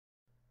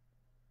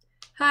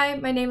Hi,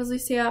 my name is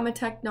Lucia. I'm a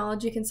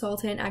technology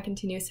consultant at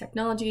Continuous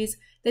Technologies.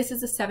 This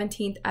is the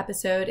 17th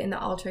episode in the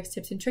Alteryx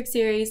Tips and Tricks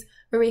series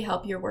where we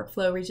help your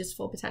workflow reach its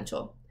full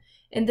potential.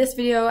 In this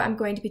video, I'm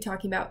going to be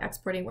talking about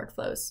exporting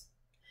workflows.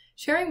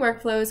 Sharing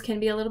workflows can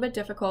be a little bit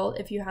difficult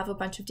if you have a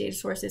bunch of data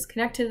sources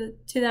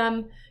connected to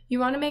them. You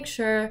want to make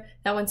sure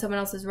that when someone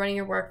else is running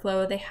your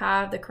workflow, they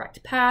have the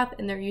correct path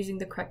and they're using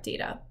the correct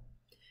data.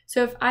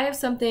 So if I have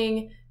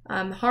something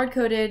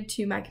hard-coded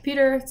to my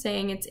computer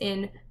saying it's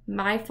in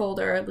my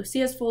folder,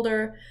 Lucia's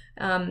folder,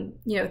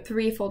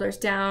 3 folders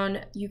down,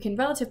 you can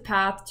relative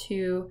path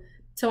to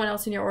someone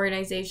else in your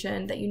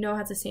organization that you know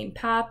has the same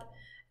path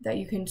that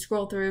you can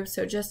scroll through.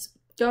 So just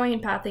going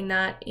and pathing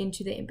that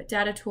into the input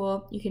data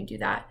tool, you can do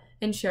that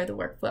and share the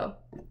workflow.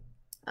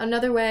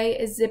 Another way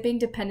is zipping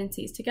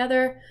dependencies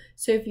together.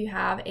 So if you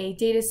have a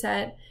data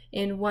set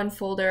in one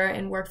folder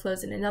and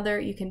workflows in another,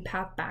 you can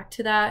path back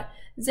to that,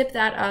 zip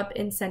that up,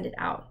 and send it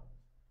out.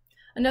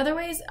 Another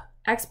way is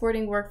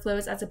exporting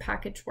workflows as a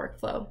package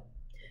workflow.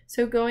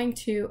 So going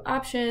to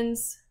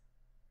Options,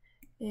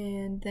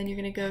 and then you're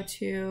going to go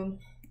to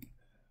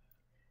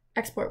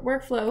Export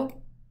Workflow.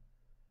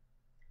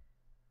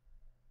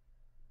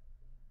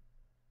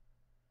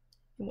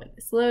 And when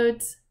this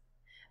loads,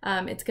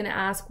 it's going to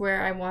ask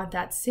where I want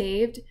that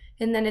saved,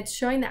 and then it's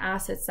showing the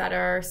assets that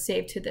are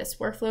saved to this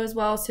workflow as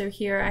well. So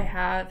here I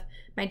have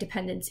my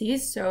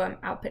dependencies, so I'm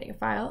outputting a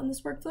file in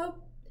this workflow.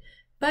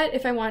 But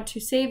if I want to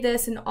save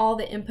this and all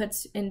the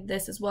inputs in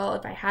this as well,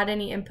 if I had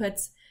any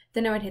inputs,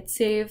 then I would hit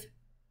save.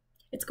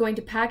 It's going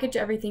to package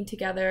everything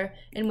together,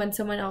 and when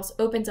someone else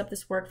opens up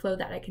this workflow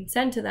that I can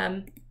send to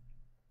them,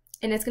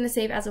 and it's going to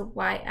save as a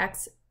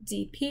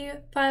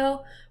YXDP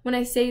file. When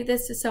I save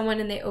this to someone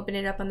and they open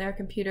it up on their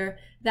computer,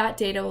 that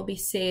data will be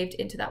saved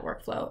into that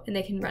workflow and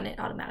they can run it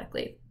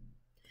automatically.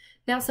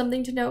 Now,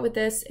 something to note with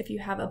this, if you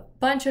have a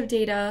bunch of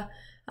data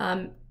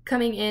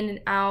coming in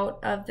and out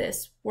of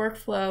this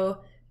workflow,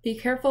 be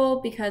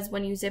careful because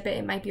when you zip it,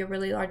 it might be a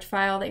really large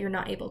file that you're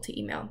not able to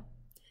email.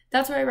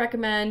 That's why I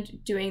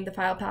recommend doing the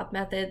file path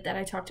method that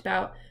I talked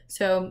about.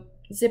 So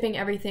zipping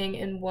everything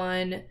in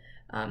one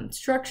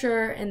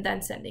structure and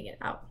then sending it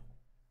out.